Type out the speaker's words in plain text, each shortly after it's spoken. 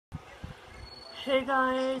Hey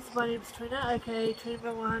guys, my name is Trina, aka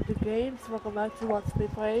Trina100 Games. Welcome back to Watch Me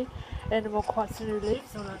Play Animal Crossing New Leaf.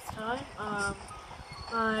 So last time,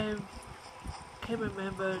 I can't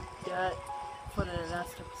remember that for the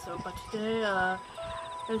last episode, but today,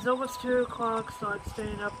 it's almost 2 o'clock, so I'm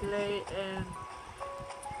staying up late, and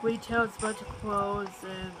retail's about to close,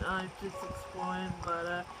 and I'm just exploring,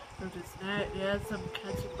 but, there's this net, yes, I'm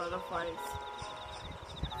catching butterflies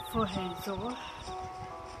for Hazel.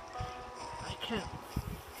 I can't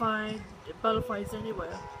find butterflies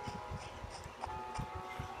anywhere.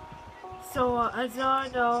 So, as y'all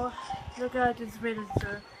know, look at this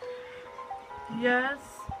villager. Yes,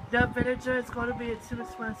 that villager is going to be at Super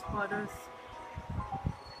Smash Brothers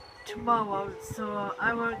tomorrow, so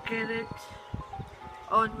I will get it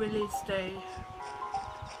on release day.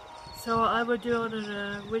 So I will do it on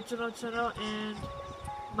the original channel and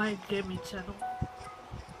my gaming channel.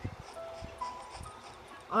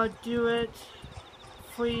 I'll do it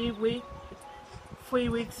 3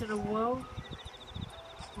 weeks in a row.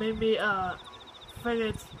 Maybe I think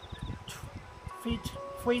it's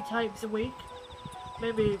three times a week.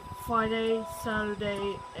 Maybe Friday,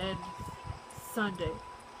 Saturday, and Sunday.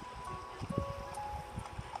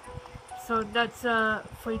 So that's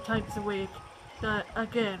 3 times a week. Now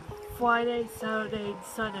again, Friday, Saturday, and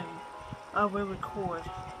Sunday I will record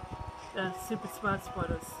Super Smash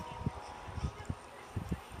Brothers.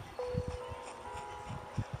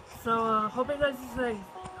 So hope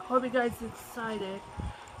you guys are excited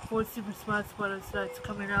for Super Smash Brothers that's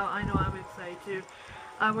coming out. I know I'm excited too.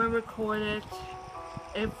 I will record it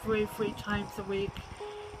every 3 times a week.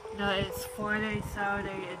 That is Friday,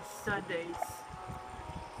 Saturday, and Sundays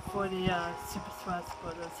for the Super Smash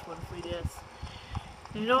Brothers for the 3DS.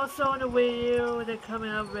 And also on the Wii U, they're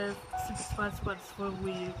coming out with Super Smash Brothers for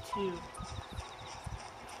Wii U too.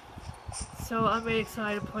 So I'm very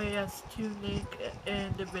excited to play as Toon Link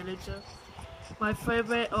and the Villager. My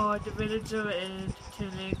favorite are the Villager and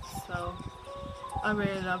Toon Link, so I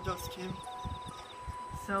really love those two.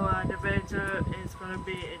 So the Villager is going to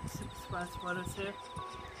be in Super Smash Brothers here.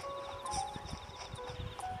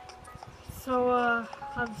 So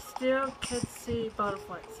I'm still can't see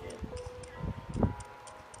butterflies here.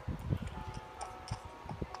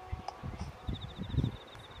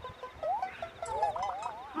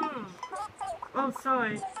 Oh,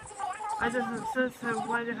 sorry. I just said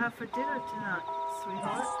what do you have for dinner tonight,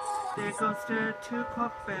 sweetheart? There goes the 2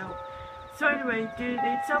 o'clock bell. So anyway, do you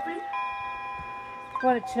need something?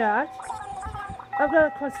 Want to chat? I've got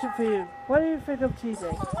a question for you. What do you think of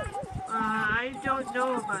TJ? I don't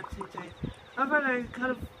know about TJ. I've had a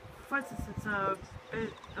kind of fuzzy since I'm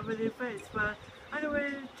in your face, but I don't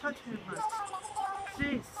really touch him much.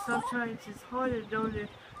 Jeez, sometimes it's hard to know the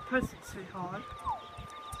person, sweetheart.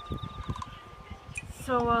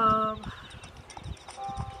 So,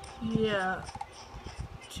 yeah,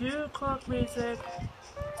 2 o'clock music,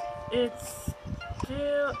 it's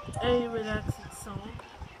still a relaxing song.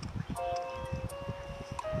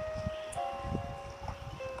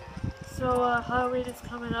 So, Halloween is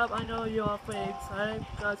coming up. I know you're all very excited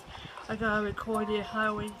because I gotta record the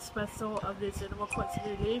Halloween special of this Animal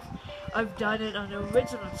Crossing New Leaf. I've done it on the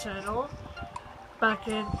original channel back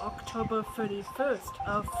in October 31st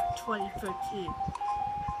of 2013.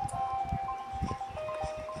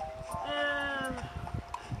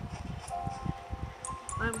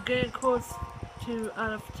 I'm getting close to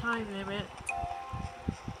out of time limit.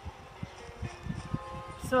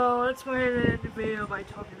 So let's go ahead and end the video by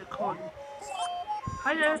talking to Cody.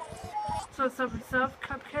 Hi there. So some stuff,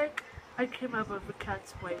 Cupcake. I came up with a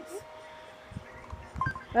cat's ways.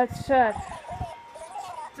 That's sad.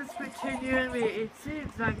 Just between you and me, it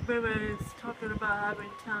seems like Bima is talking about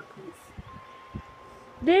having town police.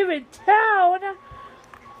 Leaving town?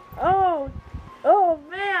 Oh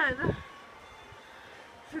man!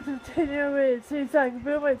 It seems like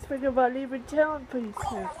Boomer is thinking about leaving town pretty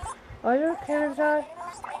soon. Are you okay with that?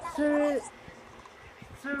 So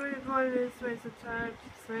we're going this way sometimes,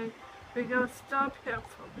 so we're gonna stop him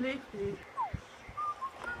from leaving.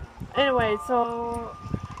 Anyway, so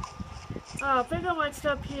I think I might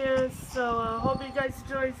stop here, so hope you guys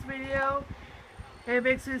enjoy this video. And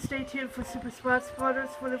make sure to stay tuned for Super Smash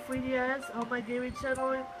Brothers for the 3DS on my gaming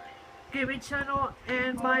channel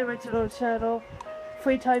and my original channel.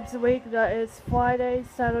 3 times a week, that is Friday,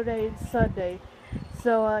 Saturday, and Sunday.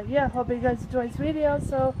 So yeah, hope you guys enjoy this video.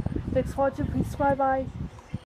 So thanks for watching, please subscribe, bye.